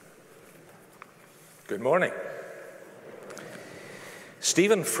Good morning.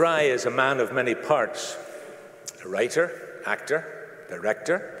 Stephen Fry is a man of many parts. A writer, actor,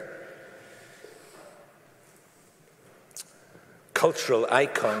 director, cultural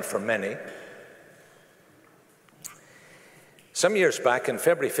icon for many. Some years back, in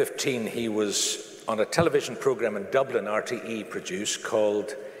February 15, he was on a television program in Dublin, RTE produced,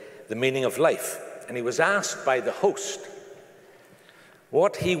 called The Meaning of Life. And he was asked by the host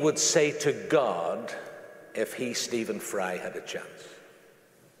what he would say to God if he, Stephen Fry, had a chance.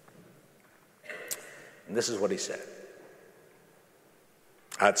 And this is what he said.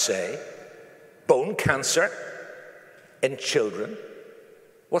 I'd say, bone cancer in children,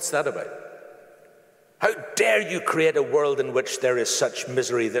 what's that about? How dare you create a world in which there is such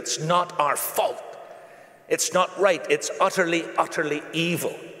misery that's not our fault? It's not right. It's utterly, utterly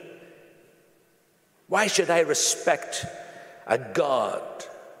evil. Why should I respect a God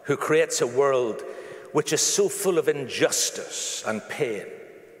who creates a world which is so full of injustice and pain?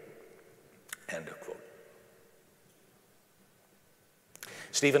 End of quote.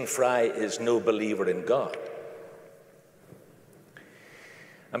 Stephen Fry is no believer in God.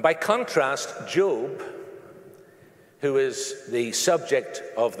 And by contrast, Job, who is the subject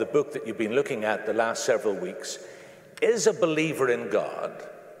of the book that you've been looking at the last several weeks, is a believer in God,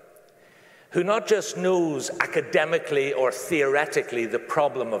 who not just knows academically or theoretically the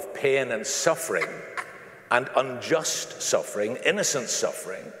problem of pain and suffering and unjust suffering, innocent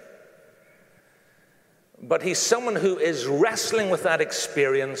suffering, but he's someone who is wrestling with that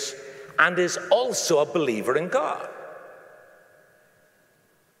experience and is also a believer in God.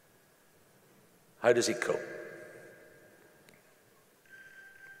 How does he cope?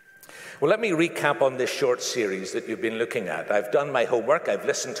 Well, let me recap on this short series that you've been looking at. I've done my homework, I've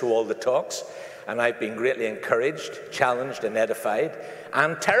listened to all the talks, and I've been greatly encouraged, challenged, and edified,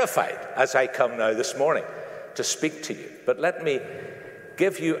 and terrified as I come now this morning to speak to you. But let me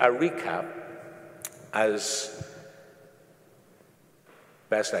give you a recap as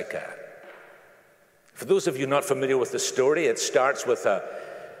best I can. For those of you not familiar with the story, it starts with a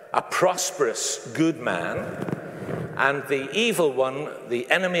prosperous, good man, and the evil one, the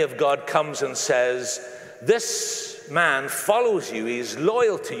enemy of God, comes and says, this man follows you, he's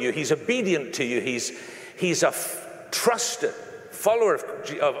loyal to you, he's obedient to you, he's a trusted follower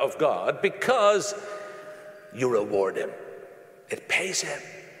of God because you reward him. It pays him.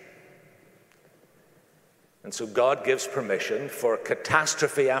 And so God gives permission for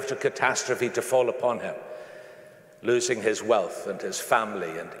catastrophe after catastrophe to fall upon him, losing his wealth and his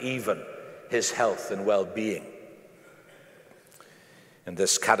family and even his health and well-being. And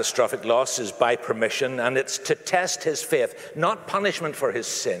this catastrophic loss is by permission, and it's to test his faith, not punishment for his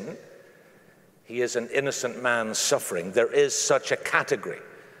sin. He is an innocent man suffering. There is such a category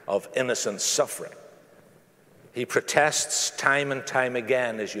of innocent suffering. He protests time and time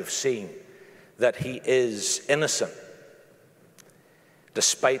again, as you've seen, that he is innocent,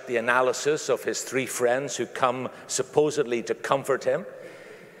 despite the analysis of his three friends who come supposedly to comfort him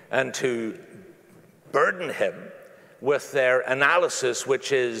and to burden him with their analysis,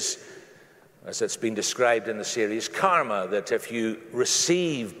 which is, as it's been described in the series, karma, that if you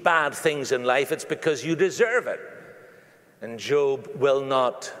receive bad things in life, it's because you deserve it. And Job will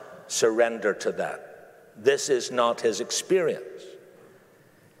not surrender to that. This is not his experience.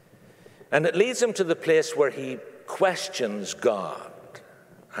 And it leads him to the place where he questions God.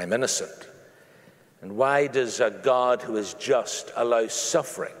 I'm innocent. And why does a God who is just allow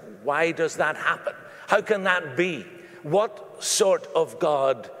suffering? Why does that happen? How can that be? What sort of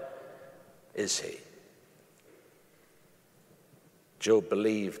God is he? Job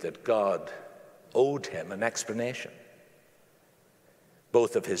believed that God owed him an explanation,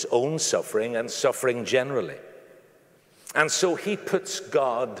 both of his own suffering and suffering generally. And so he puts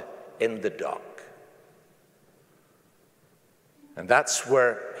God in the dock. And that's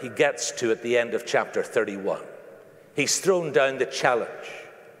where he gets to at the end of chapter 31. He's thrown down the challenge.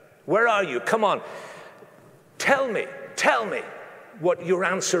 Where are you? Come on. Tell me what your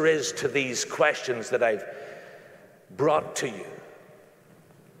answer is to these questions that I've brought to you.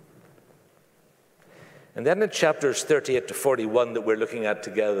 And then in chapters 38 to 41 that we're looking at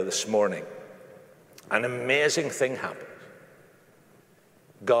together this morning, an amazing thing happens.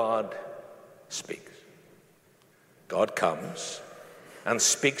 God speaks. God comes and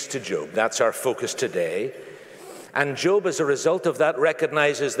speaks to Job. That's our focus today. And Job, as a result of that,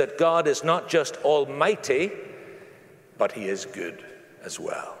 recognizes that God is not just almighty, but he is good as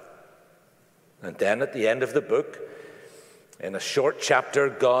well. And then at the end of the book, in a short chapter,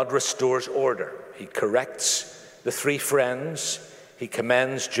 God restores order. He corrects the three friends. He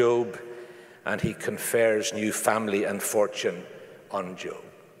commends Job. and he confers new family and fortune on Job.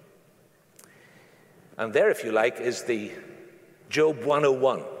 And there, if you like, is the Job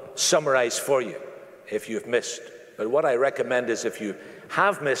 101 summarized for you if you've missed. But what I recommend is if you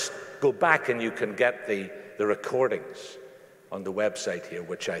have missed, go back and you can get the recordings on the website here,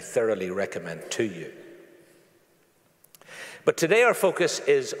 which I thoroughly recommend to you. But today our focus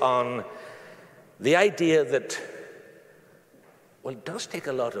is on the idea that, well, it does take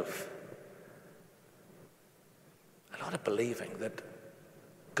a lot of believing that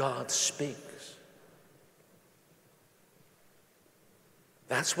God speaks.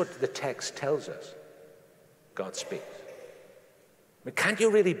 That's what the text tells us. God speaks. I mean, can't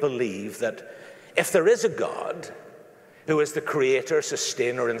you really believe that if there is a God who is the creator,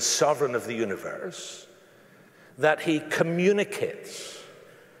 sustainer, and sovereign of the universe, that he communicates,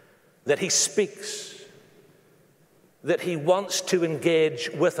 that he speaks, that he wants to engage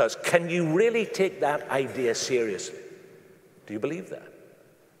with us? Can you really take that idea seriously? Do you believe that?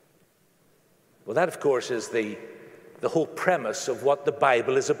 Well, that, of course, is the whole premise of what the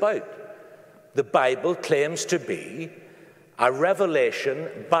Bible is about. The Bible claims to be a revelation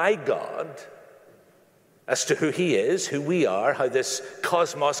by God as to who he is, who we are, how this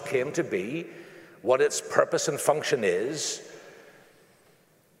cosmos came to be, what its purpose and function is,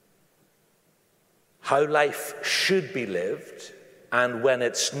 how life should be lived, and when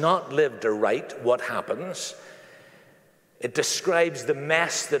it's not lived aright, what happens. It describes the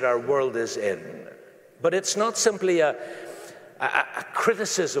mess that our world is in. But it's not simply a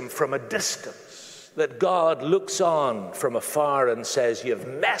criticism from a distance, that God looks on from afar and says, "You've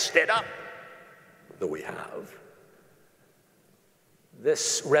messed it up," though we have.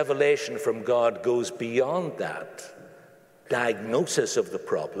 This revelation from God goes beyond that diagnosis of the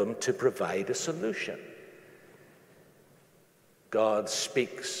problem to provide a solution. God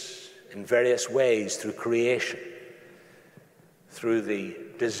speaks in various ways through creation, through the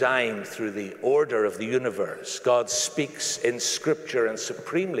design, through the order of the universe. God speaks in Scripture, and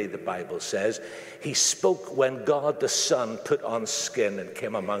supremely, the Bible says, he spoke when God the Son put on skin and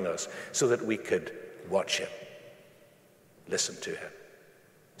came among us so that we could watch him, listen to him,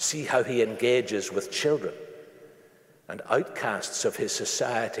 see how he engages with children and outcasts of his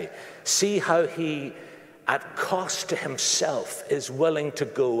society, see how he, at cost to himself, is willing to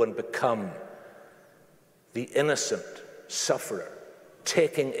go and become the innocent sufferer,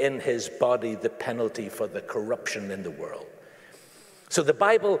 taking in his body the penalty for the corruption in the world. So the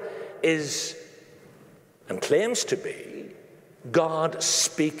Bible is, and claims to be, God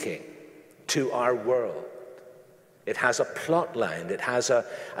speaking to our world. It has a plot line. It has a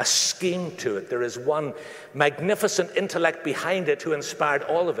scheme to it. There is one magnificent intellect behind it who inspired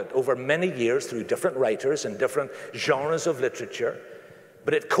all of it over many years through different writers and different genres of literature.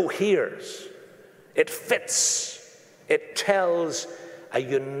 But it coheres. It fits. It tells a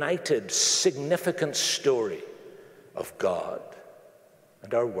united, significant story of God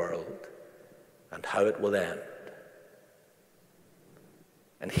and our world and how it will end.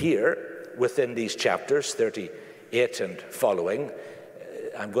 And here, within these chapters, 38 and following,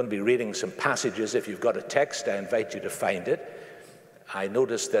 I'm going to be reading some passages. If you've got a text, I invite you to find it. I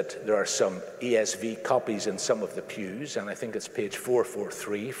noticed that there are some ESV copies in some of the pews, and I think it's page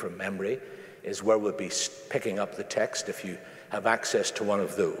 443 from memory is where we'll be picking up the text if you have access to one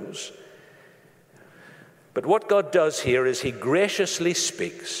of those. But what God does here is he graciously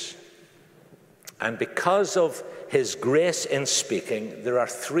speaks, and because of his grace in speaking, there are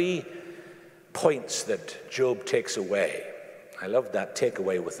 3 points that Job takes away. I love that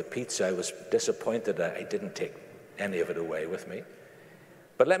takeaway with the pizza. I was disappointed I didn't take any of it away with me.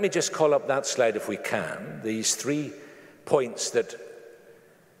 But let me just call up that slide if we can. These 3 points that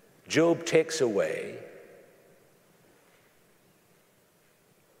Job takes away.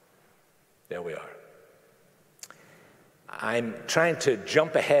 There we are. I'm trying to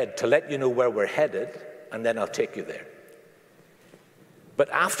jump ahead to let you know where we're headed, and then I'll take you there. But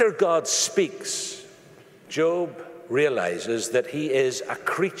after God speaks, Job realizes that he is a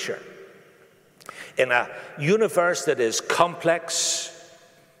creature in a universe that is complex,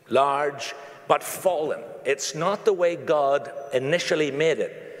 large, but fallen. It's not the way God initially made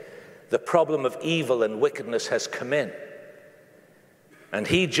it. The problem of evil and wickedness has come in. And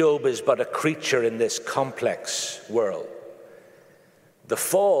he, Job, is but a creature in this complex world. The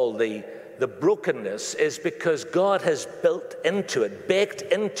fall, the brokenness is because God has built into it, baked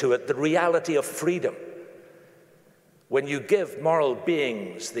into it, the reality of freedom. When you give moral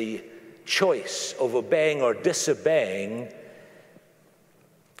beings the choice of obeying or disobeying,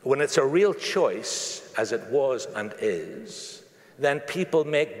 when it's a real choice, as it was and is, then people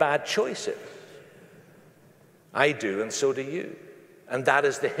make bad choices. I do, and so do you. And that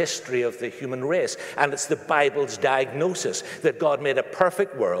is the history of the human race. And it's the Bible's diagnosis that God made a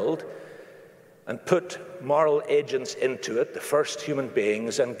perfect world and put moral agents into it, the first human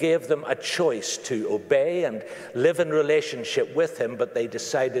beings, and gave them a choice to obey and live in relationship with him, but they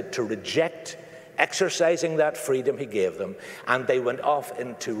decided to reject exercising that freedom he gave them, and they went off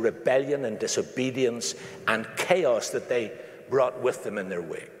into rebellion and disobedience and chaos that they brought with them in their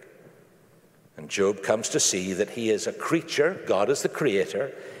wake. And Job comes to see that he is a creature, God is the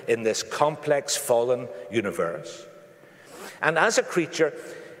creator, in this complex fallen universe. And as a creature,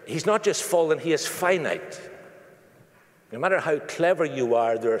 he's not just fallen, he is finite. No matter how clever you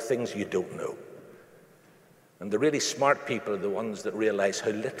are, there are things you don't know. And the really smart people are the ones that realize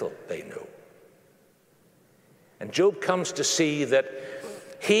how little they know. And Job comes to see that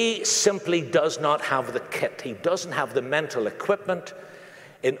he simply does not have the kit. He doesn't have the mental equipment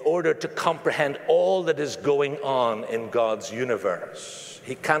in order to comprehend all that is going on in God's universe.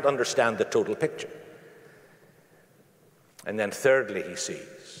 He can't understand the total picture. And then thirdly, he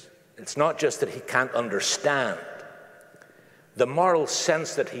sees, it's not just that he can't understand. The moral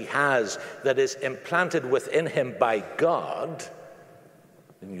sense that he has that is implanted within him by God,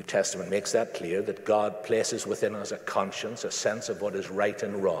 the New Testament makes that clear, that God places within us a conscience, a sense of what is right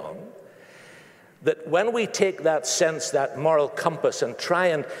and wrong. That when we take that sense, that moral compass, and try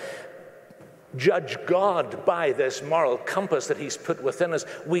and judge God by this moral compass that he's put within us,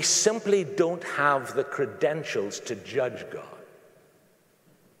 we simply don't have the credentials to judge God.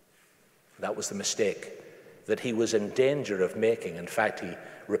 That was the mistake that he was in danger of making. In fact, he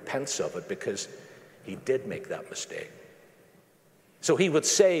repents of it because he did make that mistake. So he would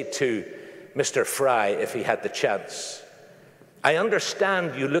say to Mr. Fry, if he had the chance, I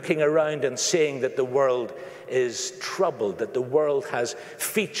understand you looking around and saying that the world is troubled, that the world has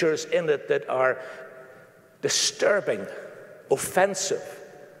features in it that are disturbing, offensive,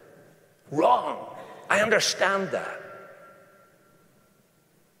 wrong. I understand that.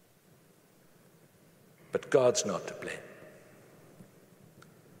 But God's not to blame.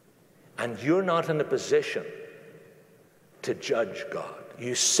 And you're not in a position to judge God.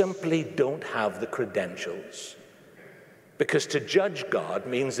 You simply don't have the credentials. Because to judge God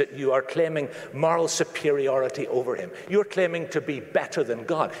means that you are claiming moral superiority over him. You're claiming to be better than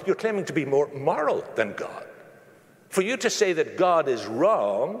God. You're claiming to be more moral than God. For you to say that God is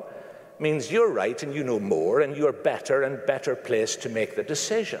wrong means you're right and you know more and you're better and better placed to make the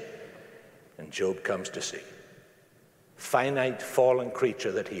decision. And Job comes to see, finite, fallen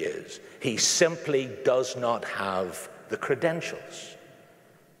creature that he is, he simply does not have the credentials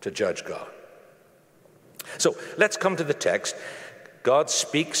to judge God. So let's come to the text. God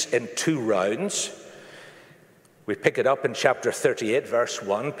speaks in two rounds. We pick it up in chapter 38, verse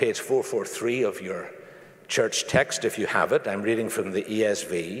 1, page 443 of your church text, if you have it. I'm reading from the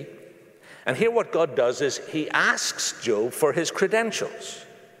ESV. And here what God does is he asks Job for his credentials.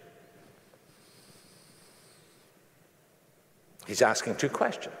 He's asking two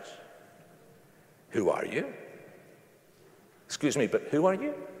questions. Who are you? Excuse me, but who are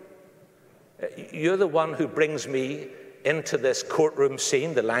you? You're the one who brings me into this courtroom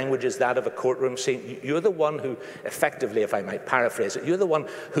scene. The language is that of a courtroom scene. You're the one who, effectively, if I might paraphrase it, you're the one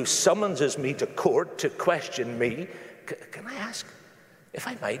who summonses me to court to question me. Can I ask, if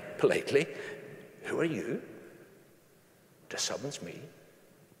I might, politely, who are you to summons me?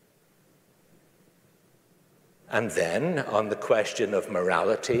 And then, on the question of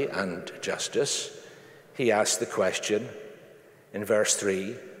morality and justice, he asks the question in verse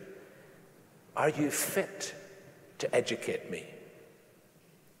 3, are you fit to educate me?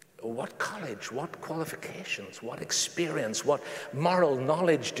 What college, what qualifications, what experience, what moral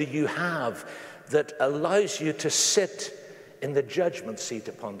knowledge do you have that allows you to sit in the judgment seat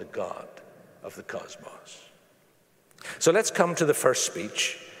upon the God of the cosmos? So let's come to the first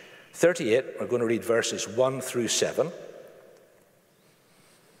speech. 38, we're going to read verses 1 through 7.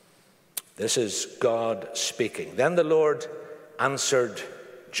 This is God speaking. Then the Lord answered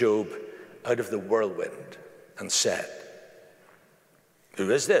Job out of the whirlwind and said,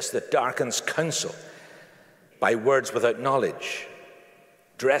 who is this that darkens counsel by words without knowledge?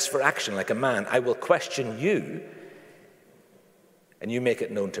 Dress for action like a man. I will question you, and you make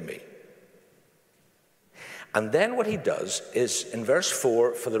it known to me. And then what he does is, in verse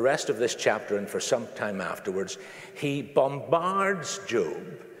 4, for the rest of this chapter and for some time afterwards, he bombards Job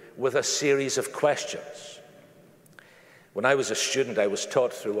with a series of questions. When I was a student, I was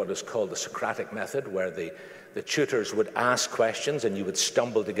taught through what is called the Socratic method, where the the tutors would ask questions and you would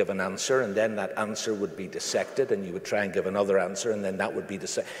stumble to give an answer, and then that answer would be dissected and you would try and give another answer, and then that would be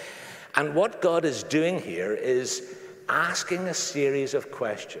dissected. And what God is doing here is asking a series of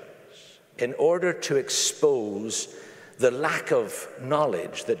questions in order to expose the lack of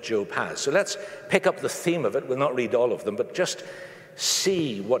knowledge that Job has. So let's pick up the theme of it. We'll not read all of them, but just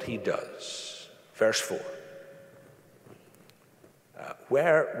see what he does. Verse 4.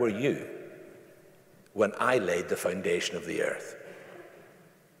 Where were you when I laid the foundation of the earth?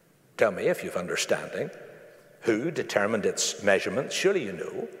 Tell me if you've understanding. Who determined its measurements? Surely you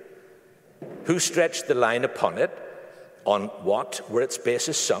know. Who stretched the line upon it? On what were its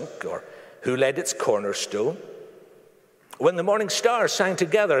bases sunk? Or who laid its cornerstone? When the morning stars sang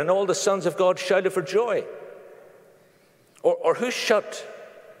together and all the sons of God shouted for joy? Or who shut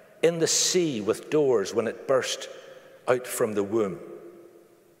in the sea with doors when it burst out from the womb?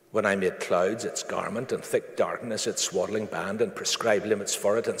 When I made clouds its garment and thick darkness its swaddling band, and prescribed limits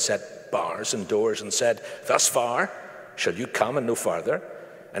for it, and set bars and doors, and said, thus far shall you come and no farther,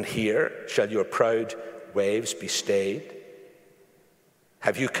 and here shall your proud waves be stayed?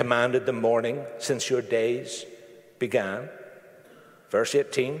 Have you commanded the morning since your days began? Verse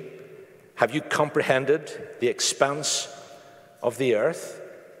 18, have you comprehended the expanse of the earth?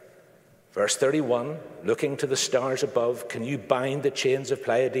 Verse 31, looking to the stars above, can you bind the chains of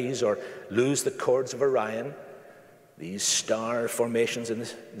Pleiades or loose the cords of Orion? These star formations in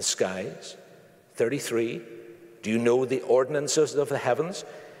the skies. 33, do you know the ordinances of the heavens?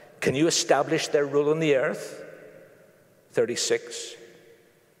 Can you establish their rule on the earth? 36,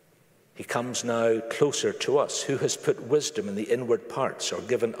 he comes now closer to us. Who has put wisdom in the inward parts or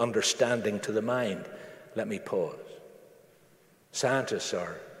given understanding to the mind? Let me pause. Scientists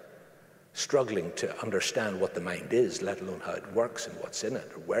are struggling to understand what the mind is, let alone how it works and what's in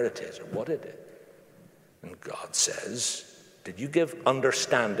it, or where it is, or what it is. And God says, did you give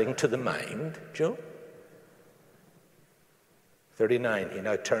understanding to the mind, Job? 39, he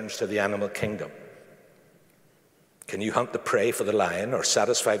now turns to the animal kingdom. Can you hunt the prey for the lion or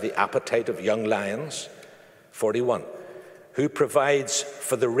satisfy the appetite of young lions? 41, who provides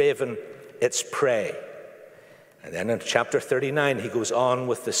for the raven its prey? And then in chapter 39, he goes on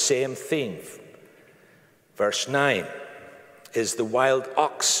with the same theme. Verse 9, is the wild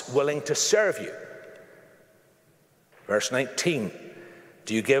ox willing to serve you? Verse 19,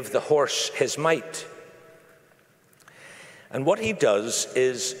 do you give the horse his might? And what he does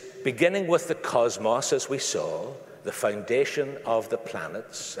is, beginning with the cosmos, as we saw, the foundation of the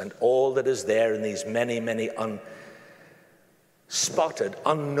planets and all that is there in these many, many spotted,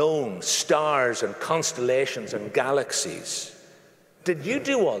 unknown stars and constellations and galaxies. Did you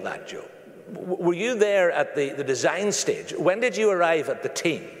do all that, Joe? Were you there at the design stage? When did you arrive at the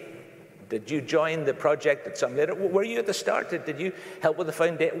team? Did you join the project at some later? Were you at the start? Did you help with the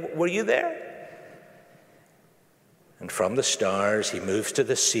foundation? Were you there? And from the stars, he moves to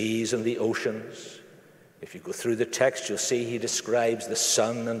the seas and the oceans. If you go through the text, you'll see he describes the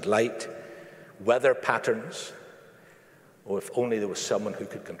sun and light, weather patterns. Oh, if only there was someone who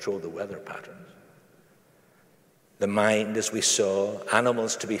could control the weather patterns. The mind, as we saw,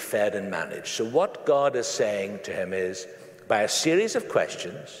 animals to be fed and managed. So what God is saying to him is, by a series of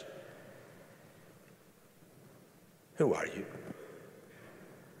questions, who are you?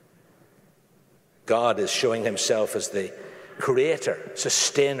 God is showing himself as the creator,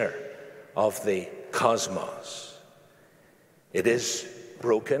 sustainer of the cosmos. It is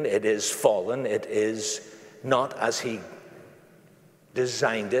broken, it is fallen, it is not as he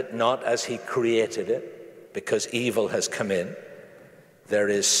designed it, not as he created it, because evil has come in. There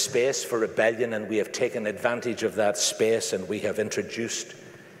is space for rebellion, and we have taken advantage of that space, and we have introduced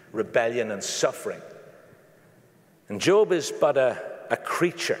rebellion and suffering. And Job is but a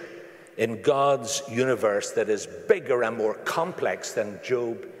creature in God's universe that is bigger and more complex than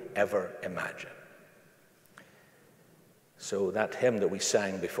Job ever imagined. So that hymn that we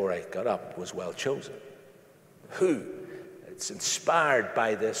sang before I got up was well chosen. Who? It's inspired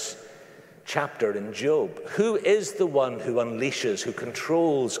by this chapter in Job. Who is the one who unleashes, who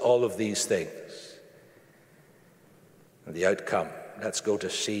controls all of these things? And the outcome, let's go to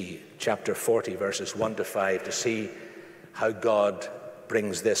see chapter 40, verses 1 to 5, to see how God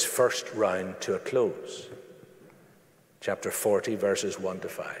brings this first round to a close. Chapter 40, verses 1 to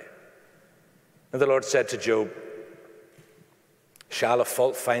 5. And the Lord said to Job, shall a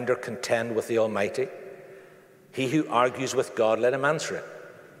fault finder contend with the Almighty? He who argues with God, let him answer it.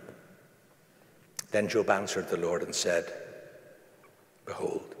 Then Job answered the Lord and said,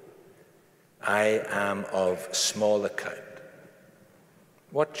 behold, I am of small account.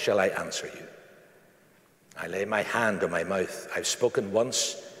 What shall I answer you? I lay my hand on my mouth. I've spoken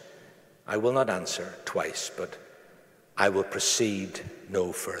once, I will not answer twice, but I will proceed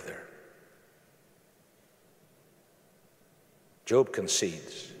no further. Job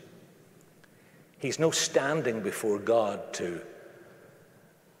concedes. He's no standing before God to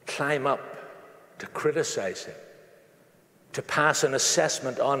climb up, to criticize him, to pass an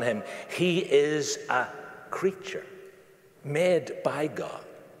assessment on him. He is a creature made by God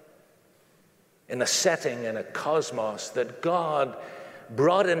in a setting, in a cosmos that God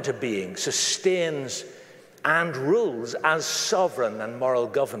brought into being, sustains and rules as sovereign and moral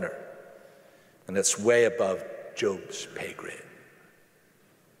governor. And it's way above Job's pay grade.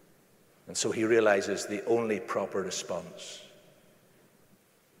 And so he realizes the only proper response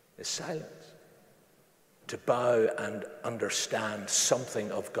is silence. To bow and understand something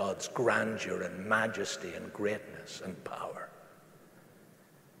of God's grandeur and majesty and greatness and power.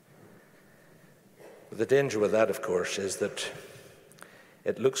 But the danger with that, of course, is that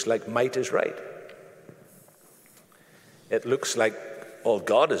it looks like might is right. It looks like all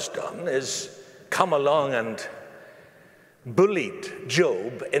God has done is come along and bullied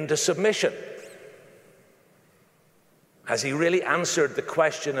Job into submission. Has he really answered the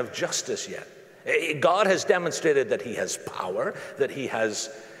question of justice yet? God has demonstrated that he has power, that he has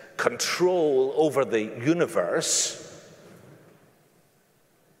control over the universe.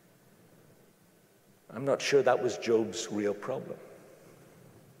 I'm not sure that was Job's real problem.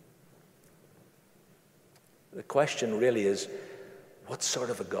 The question really is, what sort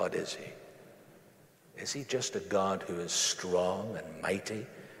of a God is he? Is he just a God who is strong and mighty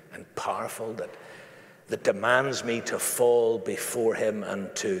and powerful, that demands me to fall before him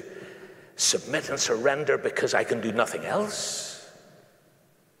and to submit and surrender because I can do nothing else?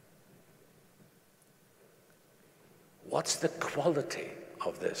 What's the quality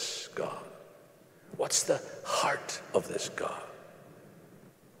of this God? What's the heart of this God?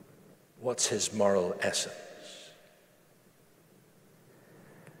 What's his moral essence?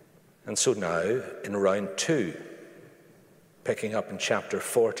 And so now, in round 2, picking up in chapter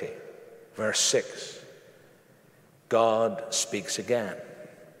 40, verse 6, God speaks again.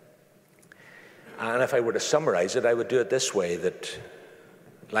 And if I were to summarize it, I would do it this way, that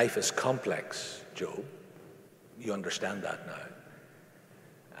life is complex, Job. You understand that now.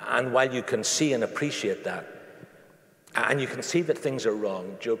 And while you can see and appreciate that, and you can see that things are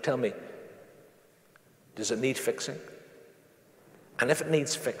wrong, Job, tell me, does it need fixing? And if it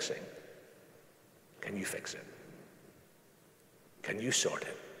needs fixing, can you fix it? Can you sort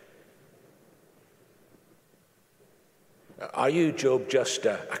it? Are you, Job, just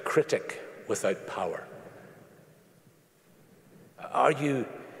a critic without power? Are you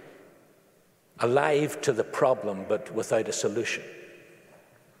alive to the problem but without a solution?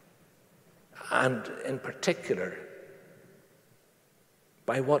 And in particular,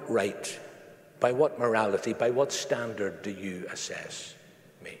 by what right, by what morality, by what standard do you assess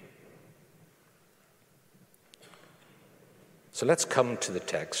me? So let's come to the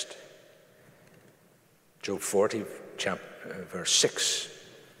text. Job 40, verse 6.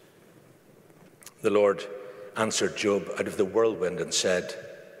 The Lord answered Job out of the whirlwind and said,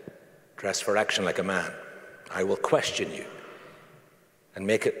 "Dress for action like a man. I will question you and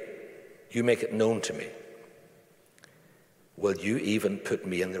you make it known to me. Will you even put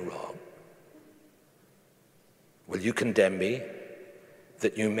me in the wrong? Will you condemn me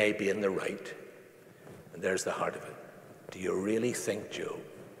that you may be in the right?" And there's the heart of it. Do you really think, Job,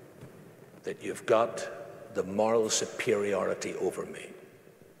 that you've got the moral superiority over me?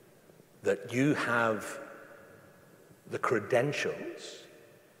 That you have the credentials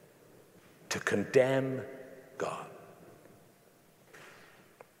to condemn God?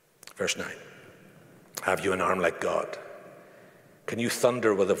 Verse 9. Have you an arm like God? Can you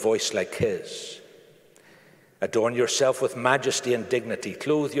thunder with a voice like his? Adorn yourself with majesty and dignity.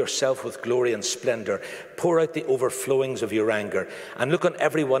 Clothe yourself with glory and splendor. Pour out the overflowings of your anger. And look on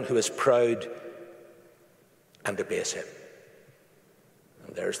everyone who is proud and abase him.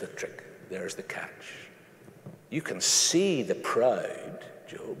 And there's the trick. There's the catch. You can see the proud,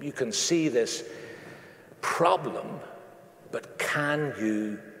 Job. You can see this problem, but can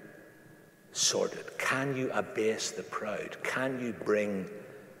you sort it? Can you abase the proud? Can you bring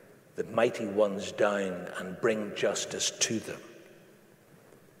the mighty ones down and bring justice to them?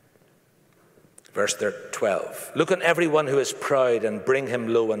 Verse 12. Look on everyone who is proud and bring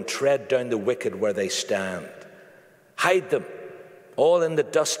him low, and tread down the wicked where they stand. Hide them all in the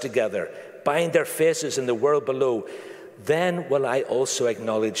dust together. Bind their faces in the world below. Then will I also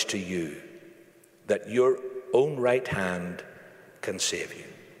acknowledge to you that your own right hand can save you.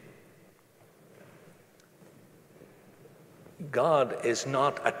 God is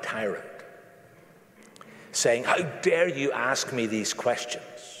not a tyrant saying, how dare you ask me these questions?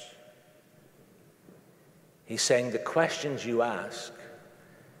 He's saying, the questions you ask,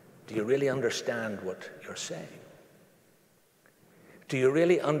 do you really understand what you're saying? Do you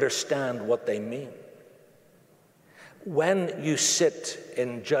really understand what they mean? When you sit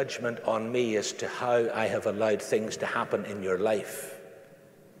in judgment on me as to how I have allowed things to happen in your life,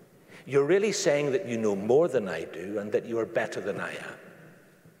 you're really saying that you know more than I do and that you are better than I am.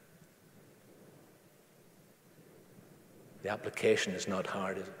 The application is not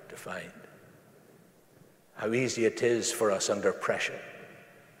hard to find. How easy it is for us under pressure,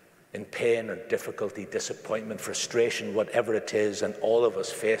 in pain or difficulty, disappointment, frustration, whatever it is, and all of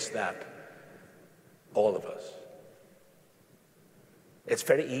us face that. All of us. It's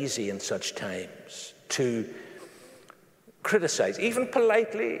very easy in such times to criticize, even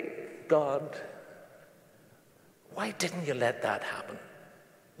politely, God, why didn't you let that happen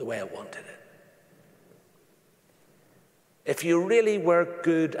the way I wanted it? If you really were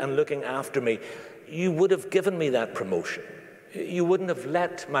good and looking after me, you would have given me that promotion. You wouldn't have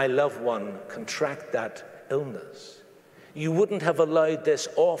let my loved one contract that illness. You wouldn't have allowed this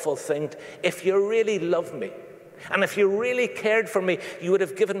awful thing. If you really loved me, and if you really cared for me, you would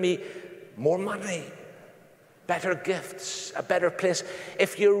have given me more money, better gifts, a better place.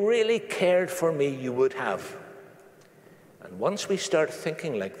 If you really cared for me, you would have. And once we start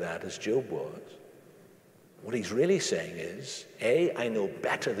thinking like that, as Job was, what he's really saying is, A, I know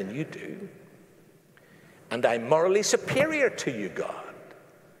better than you do, and I'm morally superior to you, God,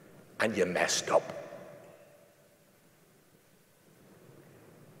 and you messed up.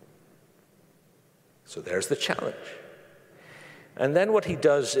 So there's the challenge. And then what he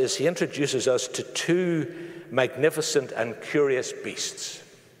does is he introduces us to two magnificent and curious beasts.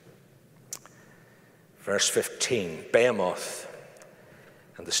 Verse 15, Behemoth,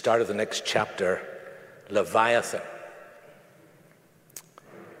 and the start of the next chapter, Leviathan.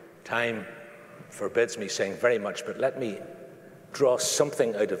 Time forbids me saying very much, but let me draw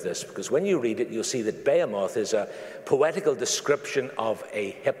something out of this, because when you read it, you'll see that Behemoth is a poetical description of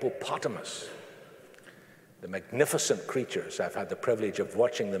a hippopotamus. The magnificent creatures. I've had the privilege of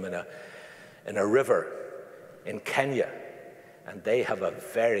watching them in a river in Kenya, and they have a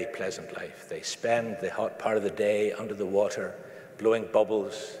very pleasant life. They spend the hot part of the day under the water, blowing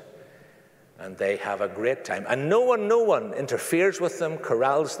bubbles, and they have a great time. And no one interferes with them,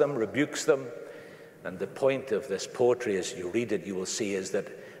 corrals them, rebukes them. And the point of this poetry, as you read it, you will see, is that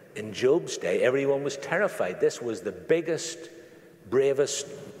in Job's day, everyone was terrified. This was the biggest, bravest,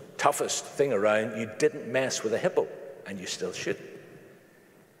 toughest thing around. You didn't mess with a hippo, and you still shouldn't.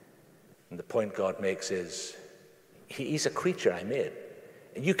 And the point God makes is, he's a creature I made,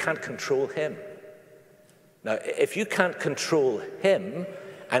 and you can't control him. Now, if you can't control him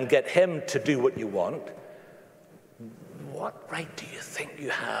and get him to do what you want, what right do you think you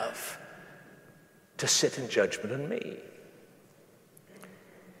have to sit in judgment on me?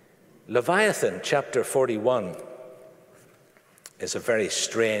 Leviathan, chapter 41, is a very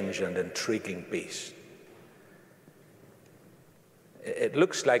strange and intriguing beast. It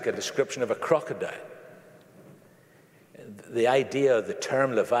looks like a description of a crocodile. The idea, the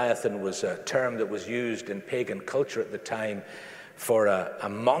term Leviathan, was a term that was used in pagan culture at the time for a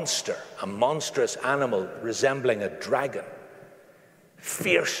monster, a monstrous animal resembling a dragon,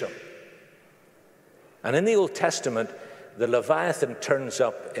 fearsome. And in the Old Testament, the Leviathan turns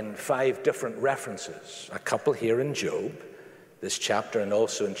up in 5 different references, a couple here in Job, this chapter, and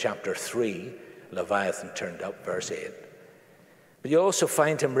also in chapter 3, Leviathan turned up, verse 8. But you also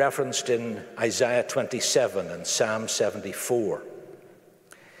find him referenced in Isaiah 27 and Psalm 74.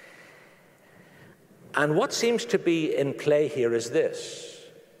 And what seems to be in play here is this,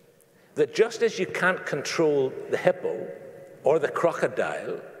 that just as you can't control the hippo or the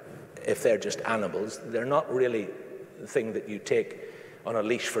crocodile, if they're just animals, they're not really the thing that you take on a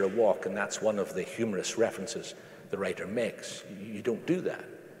leash for a walk, and that's one of the humorous references the writer makes. You don't do that.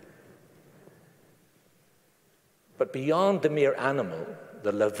 But beyond the mere animal,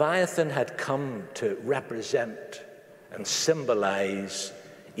 the Leviathan had come to represent and symbolize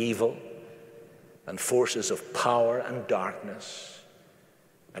evil and forces of power and darkness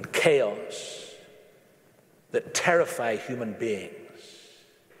and chaos that terrify human beings.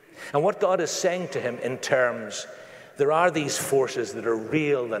 And what God is saying to him in terms, there are these forces that are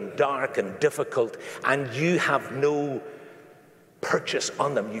real and dark and difficult, and you have no purchase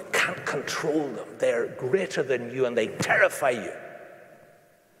on them. You can't control them. They're greater than you, and they terrify you.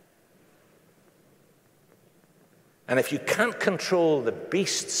 And if you can't control the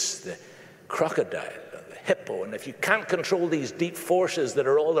beasts, the crocodile, or the hippo, and if you can't control these deep forces that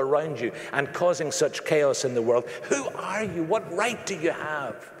are all around you and causing such chaos in the world, who are you? What right do you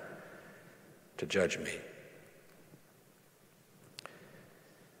have to judge me?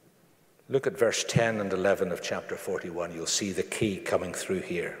 Look at verse 10 and 11 of chapter 41. You'll see the key coming through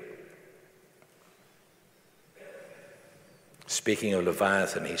here. Speaking of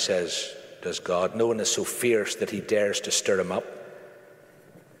Leviathan, he says, does God, no one is so fierce that he dares to stir him up?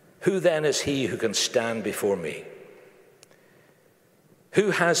 Who then is he who can stand before me?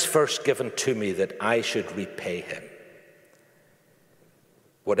 Who has first given to me that I should repay him?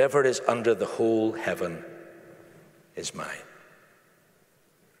 Whatever is under the whole heaven is mine.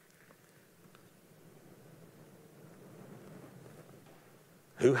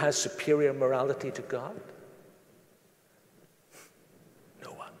 Who has superior morality to God?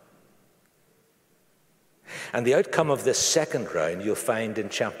 No one. And the outcome of this second round you'll find in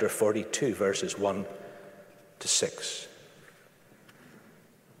chapter 42, verses 1 to 6.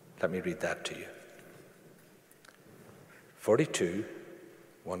 Let me read that to you. 42,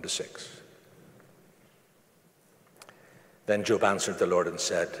 1 to 6. Then Job answered the Lord and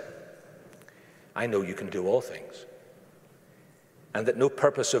said, I know you can do all things, and that no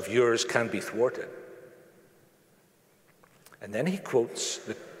purpose of yours can be thwarted. And then he quotes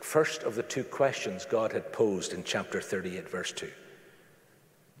the first of the two questions God had posed in chapter 38, verse 2.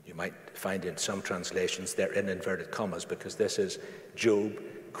 You might find in some translations they're in inverted commas, because this is Job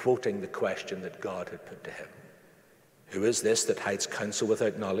quoting the question that God had put to him. Who is this that hides counsel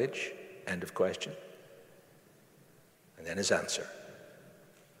without knowledge? End of question. And then his answer.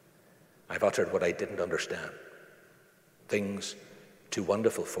 I've uttered what I didn't understand. Things too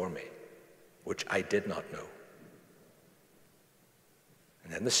wonderful for me, which I did not know.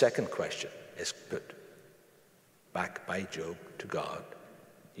 And then the second question is put back by Job to God.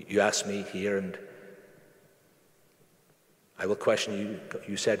 You asked me here, and I will question you.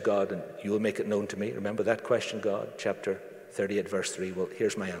 You said, God, and you will make it known to me. Remember that question, God? Chapter 38, verse 3. Well,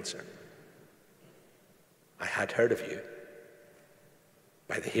 here's my answer. I had heard of you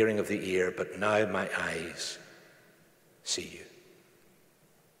by the hearing of the ear, but now my eyes see you.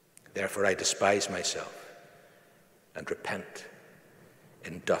 Therefore I despise myself and repent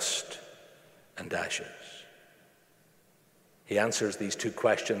in dust and ashes. He answers these two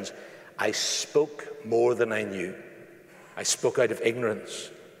questions. I spoke more than I knew. I spoke out of ignorance.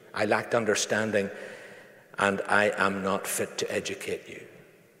 I lacked understanding, and I am not fit to educate you.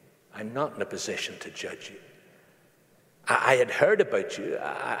 I'm not in a position to judge you. I had heard about you.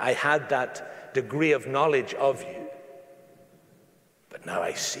 I had that degree of knowledge of you. But now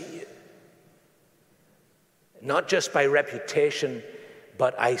I see you. Not just by reputation,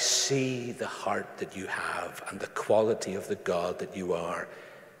 but I see the heart that you have and the quality of the God that you are,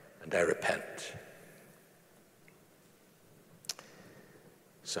 and I repent.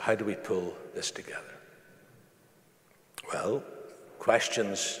 So how do we pull this together? Well,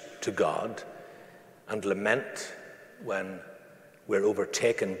 questions to God and lament when we're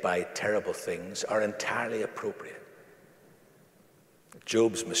overtaken by terrible things are entirely appropriate.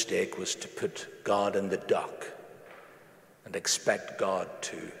 Job's mistake was to put God in the dock and expect God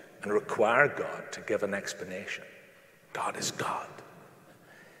to, and require God to give an explanation. God is God,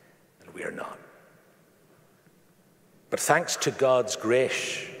 and we are not. But thanks to God's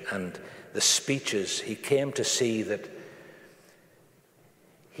grace and the speeches, he came to see that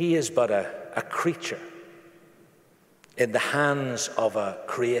he is but a creature in the hands of a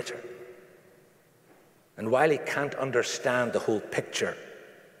creator. And while he can't understand the whole picture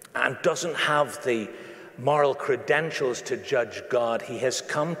and doesn't have the moral credentials to judge God, he has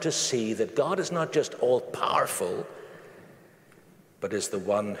come to see that God is not just all-powerful, but is the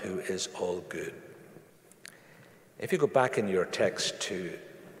one who is all good. If you go back in your text to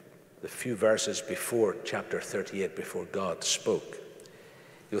the few verses before chapter 38, before God spoke,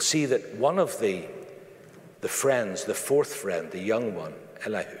 you'll see that one of the friends, the fourth friend, the young one,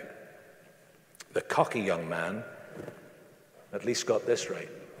 Elihu, the cocky young man, at least got this right.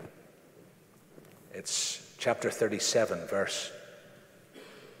 It's chapter 37, verse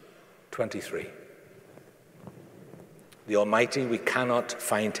 23. The Almighty, we cannot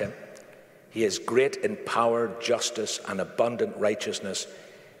find him. He is great in power, justice, and abundant righteousness.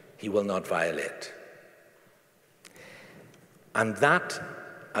 He will not violate. And that,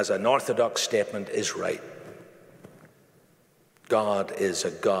 as an orthodox statement, is right. God is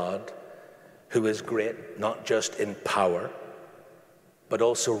a God who is great, not just in power, but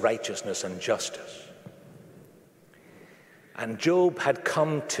also righteousness and justice. And Job had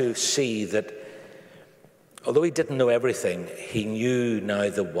come to see that although he didn't know everything, he knew now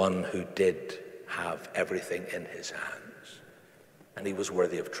the one who did have everything in his hands, and he was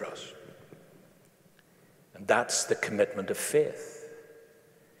worthy of trust. And that's the commitment of faith.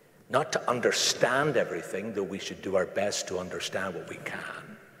 Not to understand everything, though we should do our best to understand what we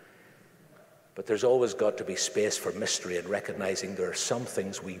can. But there's always got to be space for mystery and recognizing there are some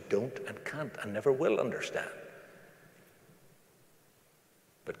things we don't and can't and never will understand.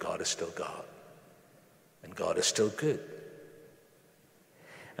 But God is still God, and God is still good.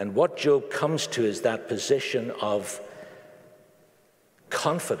 And what Job comes to is that position of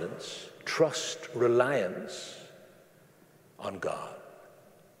confidence, trust, reliance on God.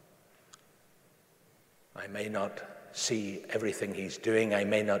 I may not see everything he's doing. I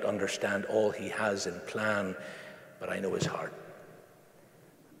may not understand all he has in plan, but I know his heart.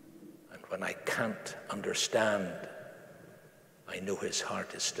 And when I can't understand, I know his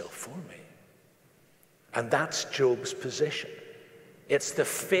heart is still for me. And that's Job's position. It's the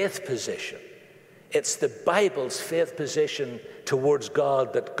faith position. It's the Bible's faith position towards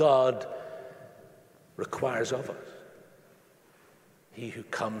God that God requires of us. He who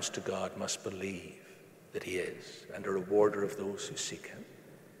comes to God must believe that he is, and a rewarder of those who seek him.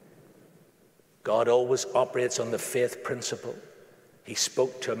 God always operates on the faith principle. He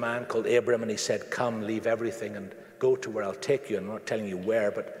spoke to a man called Abram and he said, "Come, leave everything and go to where I'll take you." I'm not telling you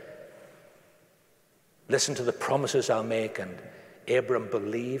where, but listen to the promises I'll make. And Abram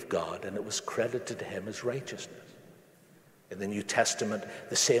believed God, and it was credited to him as righteousness. In the New Testament,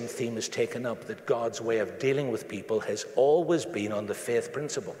 the same theme is taken up, that God's way of dealing with people has always been on the faith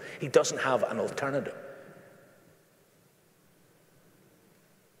principle. He doesn't have an alternative.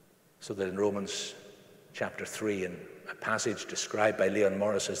 So that in Romans chapter 3, in a passage described by Leon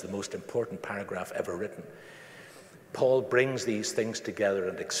Morris as the most important paragraph ever written, Paul brings these things together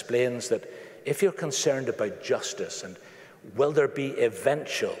and explains that if you're concerned about justice and will there be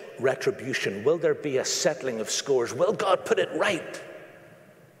eventual retribution, will there be a settling of scores, will God put it right?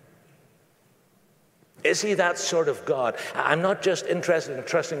 Is he that sort of God? I'm not just interested in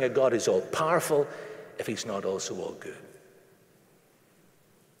trusting a God who's all powerful if he's not also all good.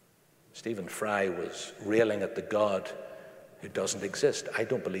 Stephen Fry was railing at the God who doesn't exist. I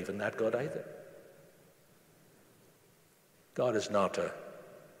don't believe in that God either. God is not a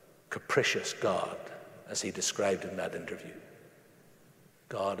capricious God, as he described in that interview.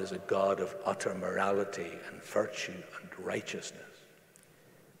 God is a God of utter morality and virtue and righteousness.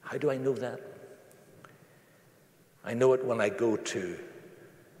 How do I know that? I know it when I go to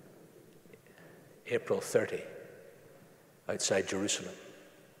April 30 outside Jerusalem.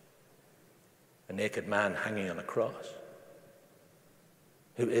 A naked man hanging on a cross,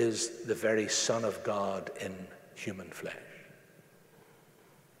 who is the very Son of God in human flesh,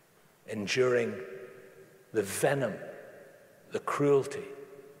 enduring the venom, the cruelty,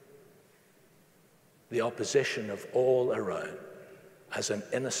 the opposition of all around as an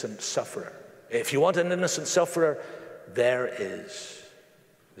innocent sufferer. If you want an innocent sufferer, there is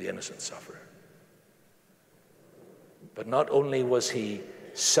the innocent sufferer. But not only was he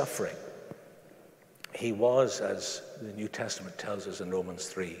suffering, he was, as the New Testament tells us in Romans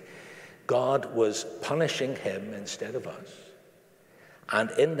 3, God was punishing him instead of us.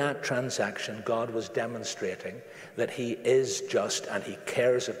 And in that transaction, God was demonstrating that he is just and he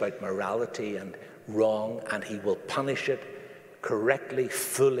cares about morality and wrong, and he will punish it correctly,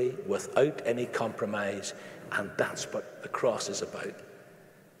 fully, without any compromise. And that's what the cross is about.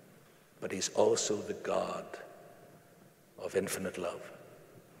 But he's also the God of infinite love,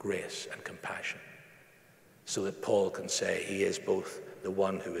 grace, and compassion. So that Paul can say he is both the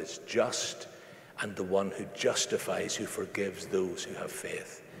one who is just and the one who justifies, who forgives those who have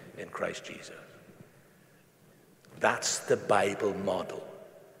faith in Christ Jesus. That's the Bible model,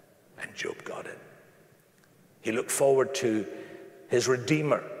 and Job got it. He looked forward to his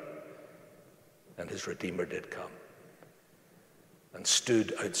Redeemer, and his Redeemer did come and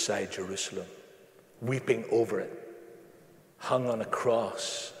stood outside Jerusalem, weeping over it, hung on a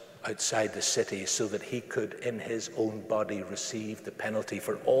cross outside the city so that he could in his own body receive the penalty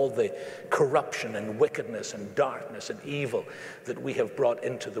for all the corruption and wickedness and darkness and evil that we have brought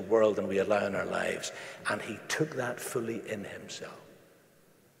into the world and we allow in our lives. And he took that fully in himself.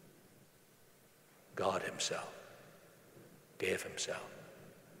 God himself gave himself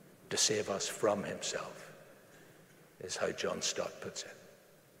to save us from himself, is how John Stott puts it.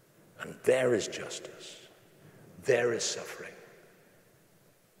 And there is justice. There is suffering.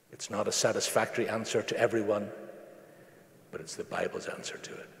 It's not a satisfactory answer to everyone, but it's the Bible's answer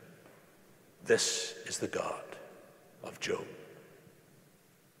to it. This is the God of Job,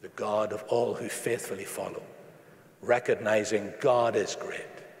 the God of all who faithfully follow, recognizing God is great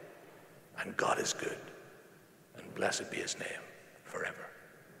and God is good, and blessed be his name forever.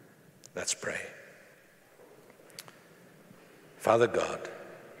 Let's pray. Father God,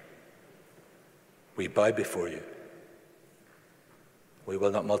 we bow before you. We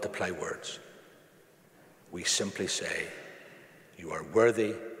will not multiply words. We simply say, you are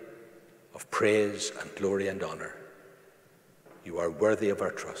worthy of praise and glory and honor. You are worthy of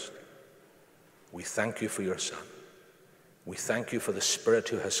our trust. We thank you for your Son. We thank you for the Spirit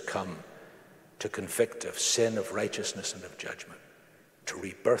who has come to convict of sin, of righteousness, and of judgment, to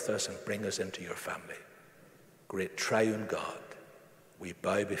rebirth us and bring us into your family. Great triune God, we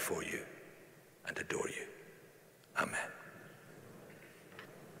bow before you and adore you. Amen.